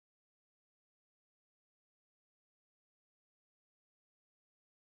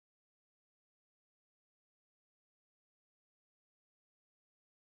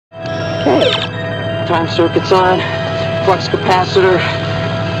Time circuit's on. Flux capacitor.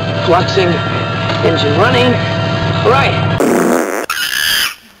 Fluxing. Engine running. All right.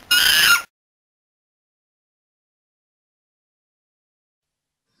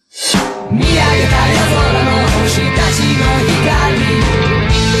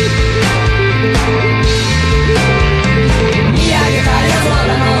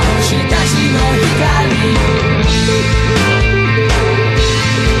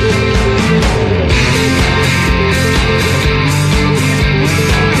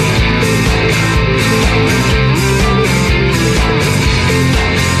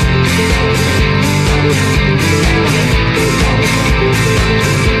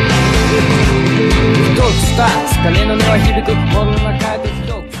 The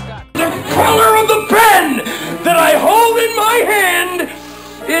color of the pen that I hold in my hand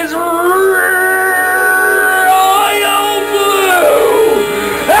is royal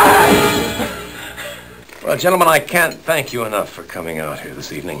blue. Well, gentlemen, I can't thank you enough for coming out here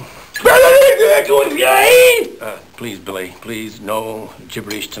this evening. Please, Billy, please, no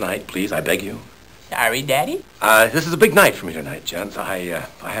gibberish tonight, please, I beg you. Sorry, Daddy. This is a big night for me tonight, gents. I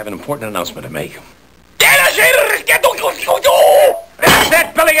have an important announcement to make. That's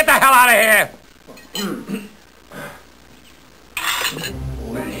it, Billy, get the hell out of here!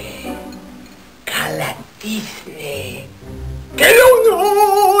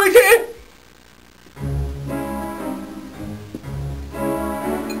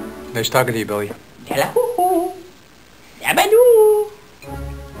 Nice talking to you, Billy.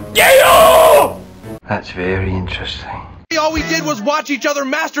 That's very interesting. All we did was watch each other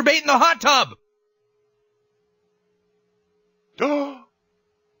masturbate in the hot tub. Oh,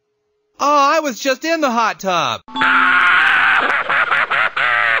 I was just in the hot tub.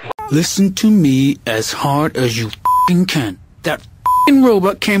 Listen to me as hard as you f***ing can. That f***ing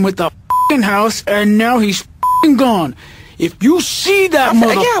robot came with the f***ing house, and now he's f***ing gone. If you see that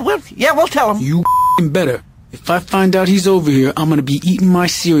mother... Yeah, we'll tell him. You f***ing better. If I find out he's over here, I'm gonna be eating my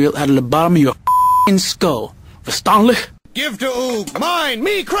cereal out of the bottom of your f***ing skull. Verstandlich? Give to Oog. Mine.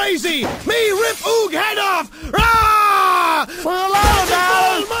 Me crazy. Me rip Oog head off. Rah! For a lot of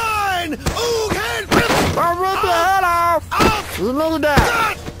dollars. Mine. Oog head rip. I ripped the head off. There's another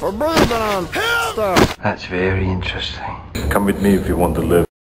dad. For breathing on stuff. That's very interesting. Come with me if you want to live.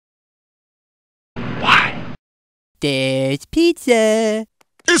 Why? There's pizza.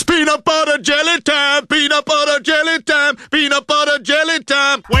 It's peanut butter jelly time. Peanut butter jelly time. Peanut butter jelly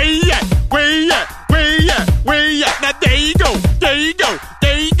time. Where you at? Where you at? Where you at? Where you at? Now there you go. There you go.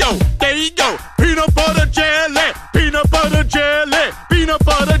 There you go. There you go. Peanut butter jelly. Peanut butter jelly. Peanut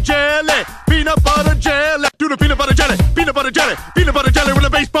butter jelly. Peanut butter jelly. Do the peanut butter jelly. Peanut butter jelly. Peanut butter jelly with a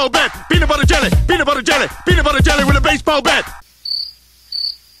baseball bat. Peanut butter jelly. Peanut butter jelly. Peanut butter jelly with a baseball bat.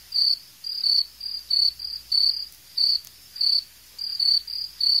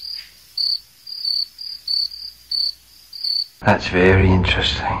 That's very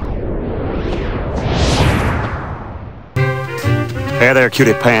interesting. Hey there,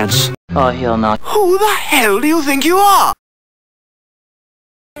 cutie pants. Oh, hell no. Who the hell do you think you are?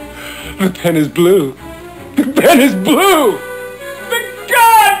 The pen is blue. The pen is blue! The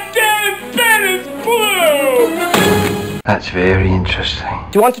goddamn pen is blue! That's very interesting.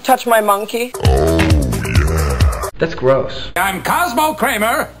 Do you want to touch my monkey? That's gross. I'm Cosmo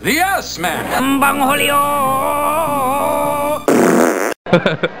Kramer, the Yes Man.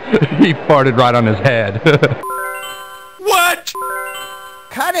 He farted right on his head. What?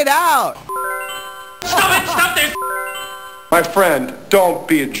 Cut it out! Stop it! Stop this! My friend, don't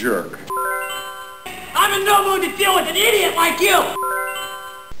be a jerk. I'm in no mood to deal with an idiot like you!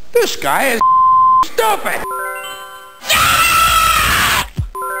 This guy is stupid.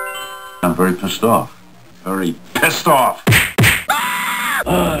 I'm very pissed off. Very pissed off.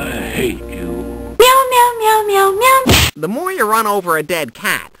 I hate you. Meow, meow, meow, meow, meow. The more you run over a dead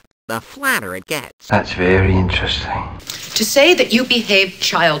cat, the flatter it gets. That's very interesting. To say that you behave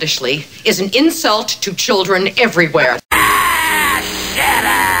childishly is an insult to children everywhere. Shut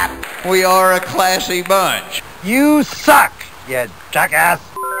up! We are a classy bunch. You suck, you jackass.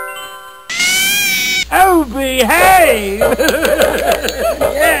 Oh, behave!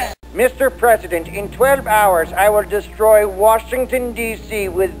 Yeah. Mr. President, in 12 hours, I will destroy Washington, D.C.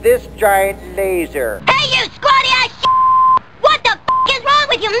 with this giant laser. Hey, you squatty ass shit! What the f*** is wrong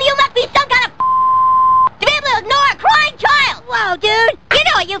with you? You must be some kind of to be able to ignore a crying child! Whoa, dude! You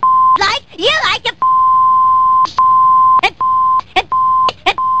know what you like? You like to and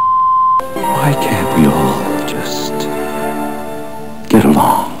Why can't we all just get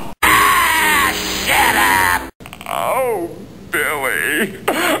along? Shut up! Oh, Billy.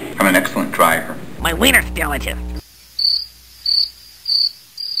 I'm an excellent you?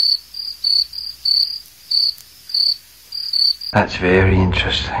 That's very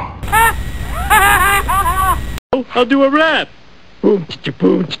interesting. I'll do a rap. Boom,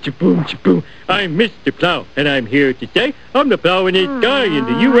 boom, boom, boom. I'm Mr. Plow, and I'm here to say I'm the plowingest guy in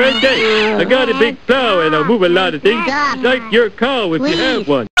the USA. I got a big plow, and I'll move a lot of things, like your cow if you have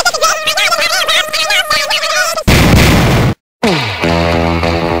one.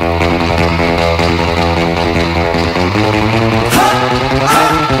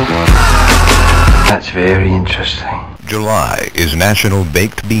 That's very interesting. July is National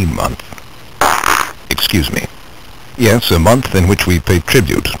Baked Bean Month. Excuse me. Yes, a month in which we pay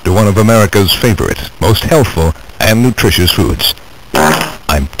tribute to one of America's favorite, most healthful, and nutritious foods.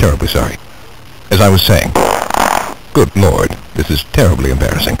 I'm terribly sorry. As I was saying, good Lord, this is terribly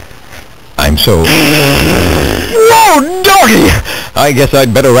embarrassing. I'm so... Whoa, doggy! I guess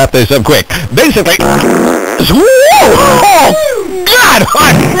I'd better wrap this up quick. Basically... Whoa! Oh, God!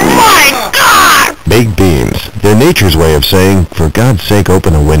 My God! Baked beans. They're nature's way of saying, for God's sake,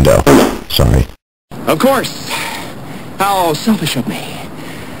 open a window. Sorry. Of course. How selfish of me.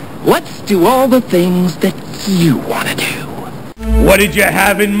 Let's do all the things that you want to do. What did you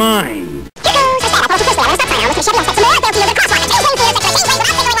have in mind?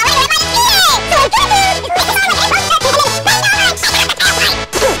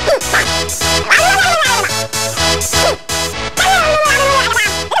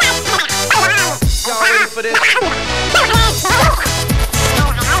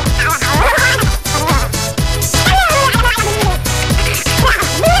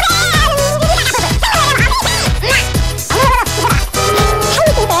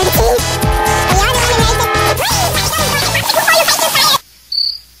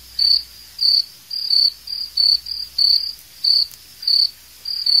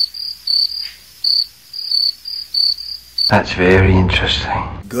 That's very interesting.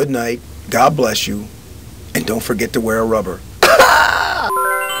 Good night, God bless you, and don't forget to wear a rubber.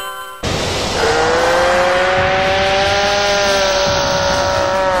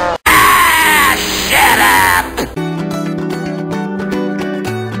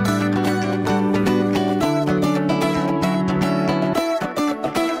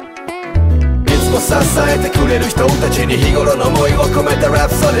支えてくれる人たちに日頃の思いを込めたラ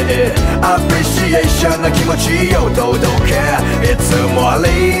プソディアプリシエーションな気持ちを届けいつもあ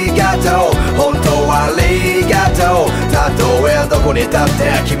りがとう本当はありがとうたとえどこに立っ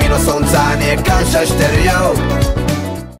て君の存在に感謝してるよ